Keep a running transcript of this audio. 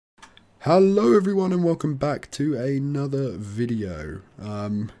Hello everyone and welcome back to another video.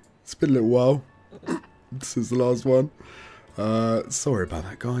 It's been a little while since the last one. Sorry about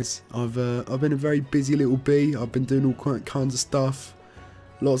that, guys. I've been a very busy little bee. I've been doing all kinds of stuff,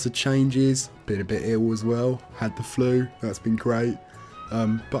 lots of changes, been a bit ill as well, had the flu, that's been great.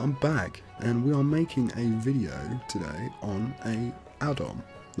 But I'm back and we are making a video today on a add-on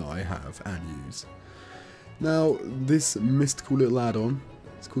that I have and use. Now this mystical little add-on,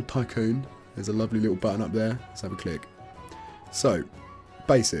 it's called Tycoon. There's a lovely little button up there. Let's have a click. So,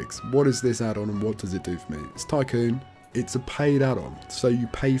 basics. What is this add-on and what does it do for me? It's Tycoon. It's a paid add-on. So you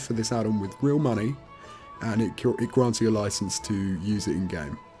pay for this add-on with real money and it grants you a license to use it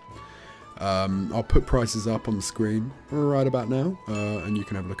in-game. I'll put prices up on the screen right about now and you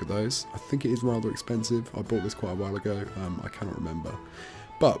can have a look at those. I think it is rather expensive. I bought this quite a while ago. I cannot remember.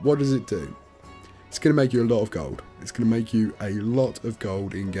 But what does it do? It's going to make you a lot of gold. It's going to make you a lot of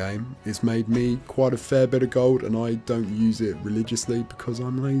gold in-game. It's made me quite a fair bit of gold and I don't use it religiously because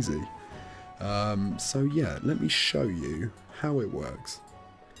I'm lazy. So yeah, let me show you how it works.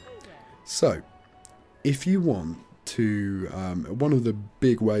 So, if you want to, one of the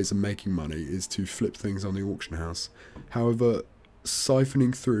big ways of making money is to flip things on the auction house. However,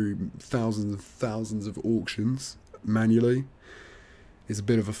 siphoning through thousands and thousands of auctions manually is a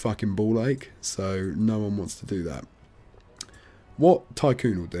bit of a fucking ball ache, so no one wants to do that. What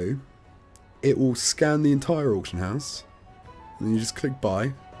Tycoon will do, it will scan the entire auction house, and then you just click buy,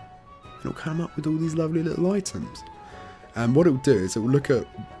 and it'll come up with all these lovely little items. And what it will do is it will look at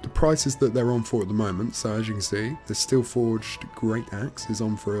the prices that they're on for at the moment. So as you can see, the Steel Forged Great Axe is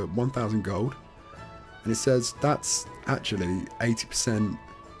on for 1,000 gold, and it says that's actually 80%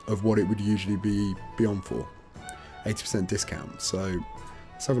 of what it would usually be on for. 80% discount. So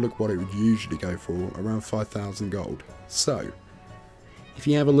let's have a look what it would usually go for, around 5,000 gold. So if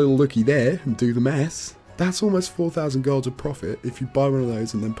you have a little looky there and do the maths, that's almost 4,000 gold of profit if you buy one of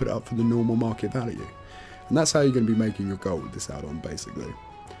those and then put it up for the normal market value. And that's how you're going to be making your gold with this add-on, basically.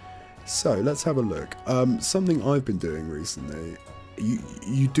 So let's have a look. Something I've been doing recently,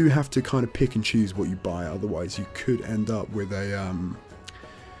 you do have to kind of pick and choose what you buy, otherwise you could end up with a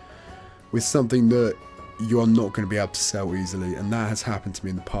with something that you are not going to be able to sell easily, and that has happened to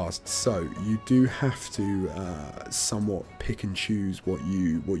me in the past. So you do have to somewhat pick and choose what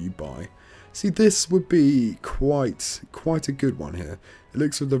you buy. See, this would be quite a good one here. It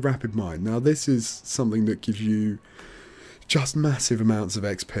looks with the Rapid Mine. Now this is something that gives you just massive amounts of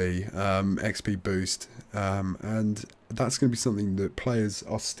XP boost, and that's going to be something that players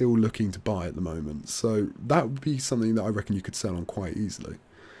are still looking to buy at the moment. So that would be something that I reckon you could sell on quite easily.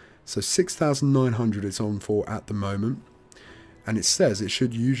 So 6,900 it's on for at the moment, and it says it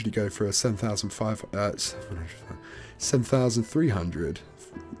should usually go for a 7,300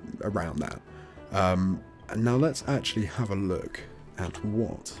 around that. And now let's actually have a look at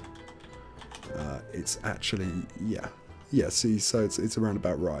what it's actually, yeah, see, so it's around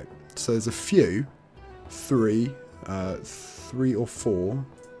about right. So there's a few, three or four,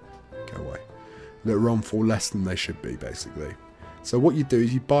 go away, that are on for less than they should be, basically. So what you do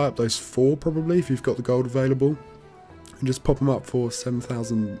is you buy up those four, probably, if you've got the gold available, and just pop them up for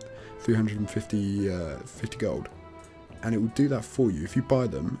 7,350 gold. And it will do that for you. If you buy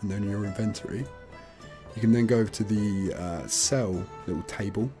them and they're in your inventory, you can then go over to the sell little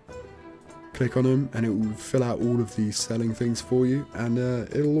table, click on them, and it will fill out all of these selling things for you, and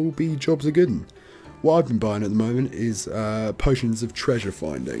it'll all be jobs are good. What I've been buying at the moment is potions of treasure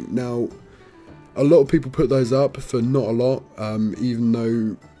finding. Now, a lot of people put those up for not a lot, even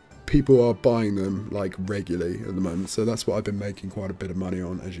though people are buying them like regularly at the moment. So that's what I've been making quite a bit of money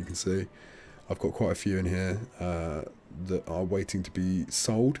on, as you can see. I've got quite a few in here that are waiting to be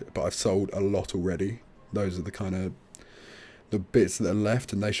sold, but I've sold a lot already. Those are the kind of the bits that are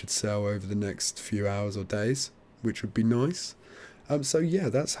left, and they should sell over the next few hours or days, which would be nice. So yeah,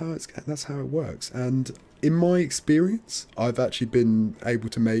 that's how it works. And in my experience, I've actually been able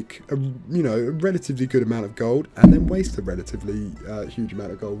to make a relatively good amount of gold, and then waste a relatively huge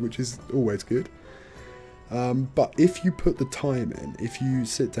amount of gold, which is always good. But if you put the time in, if you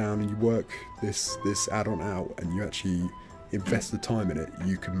sit down and you work this add-on out, and you actually invest the time in it,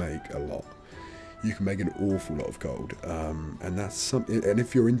 you can make a lot. You can make an awful lot of gold, and that's something. And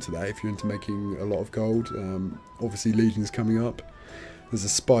if you're into that, if you're into making a lot of gold, obviously Legion's coming up. There's a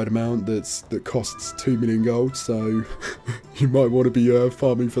spider mount that costs 2 million gold, so you might want to be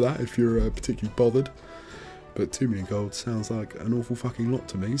farming for that if you're particularly bothered. But 2 million gold sounds like an awful fucking lot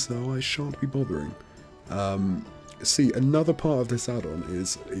to me, so I shan't be bothering. See, another part of this add-on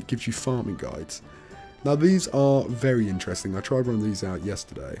is it gives you farming guides. Now these are very interesting. I tried one of these out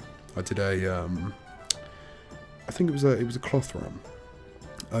yesterday. I did a, I think it was a cloth run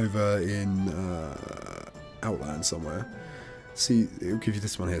over in Outland somewhere. See, it'll give you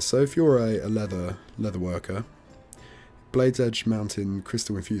this one here. So if you're a leather worker, Blade's Edge Mountain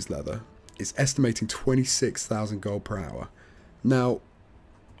crystal infused leather, it's estimating 26,000 gold per hour. Now,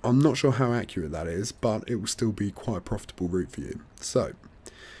 I'm not sure how accurate that is, but it will still be quite a profitable route for you. So,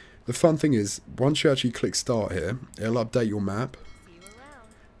 the fun thing is, once you actually click start here, it'll update your map.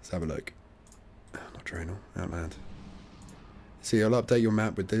 Let's have a look. Not Draenor, Outland. See, it'll update your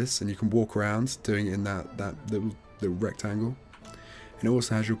map with this, and you can walk around doing it in that little rectangle. And it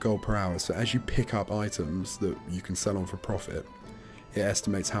also has your gold per hour, so as you pick up items that you can sell on for profit, it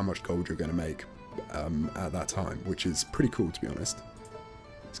estimates how much gold you're going to make at that time, which is pretty cool, to be honest.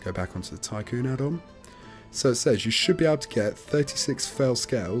 Let's go back onto the Tycoon add-on. So it says you should be able to get 36 fell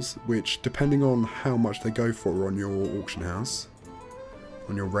scales, which, depending on how much they go for on your auction house,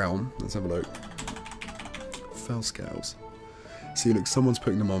 on your realm, let's have a look. Fell scales. See, look, someone's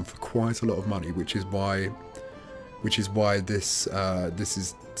putting them on for quite a lot of money, which is why this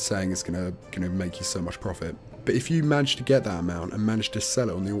is saying it's gonna make you so much profit. But if you manage to get that amount and manage to sell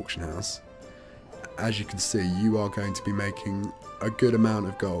it on the auction house, as you can see, you are going to be making a good amount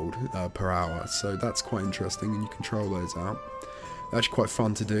of gold per hour. So that's quite interesting, and you control those out. They're actually quite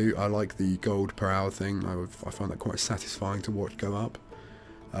fun to do. I like the gold per hour thing. I find that quite satisfying to watch go up.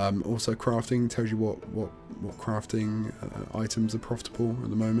 Also, crafting tells you what crafting items are profitable at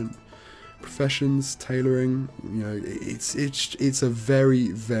the moment. Professions, tailoring, you know, it's a very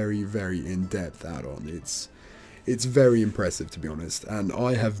in-depth add-on. It's very impressive, to be honest, and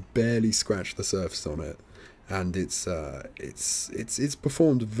I have barely scratched the surface on it, and it's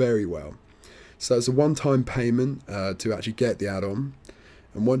performed very well. So it's a one-time payment to actually get the add-on,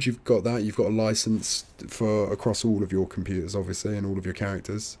 and once you've got that, you've got a license for across all of your computers, obviously, and all of your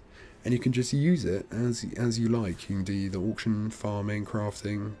characters, and you can just use it as you like. You can do the auction, farming,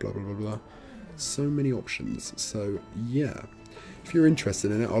 crafting, blah blah blah blah. So many options. So yeah, if you're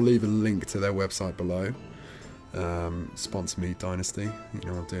interested in it, I'll leave a link to their website below. Sponsor me, Dynasty. You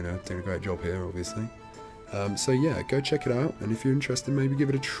know, I'm doing a great job here, obviously. So yeah, go check it out, and if you're interested, maybe give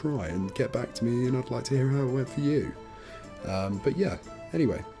it a try and get back to me, and I'd like to hear how it went for you. But yeah,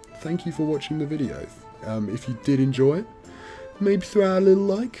 anyway, thank you for watching the video. If you did enjoy it, maybe throw out a little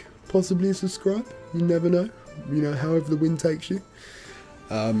like, possibly a subscribe, you never know, you know, however the wind takes you.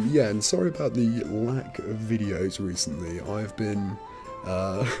 Yeah, and sorry about the lack of videos recently. I've been,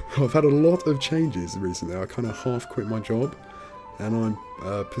 I've had a lot of changes recently. I kind of half quit my job, and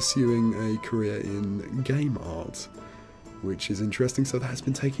I'm pursuing a career in game art, which is interesting. So that's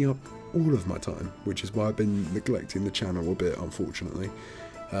been taking up all of my time, which is why I've been neglecting the channel a bit, unfortunately.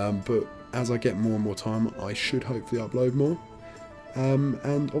 But as I get more and more time, I should hopefully upload more.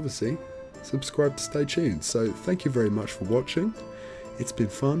 And obviously, subscribe to stay tuned. So thank you very much for watching. It's been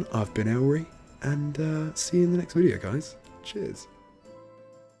fun. I've been Elry, and see you in the next video, guys. Cheers.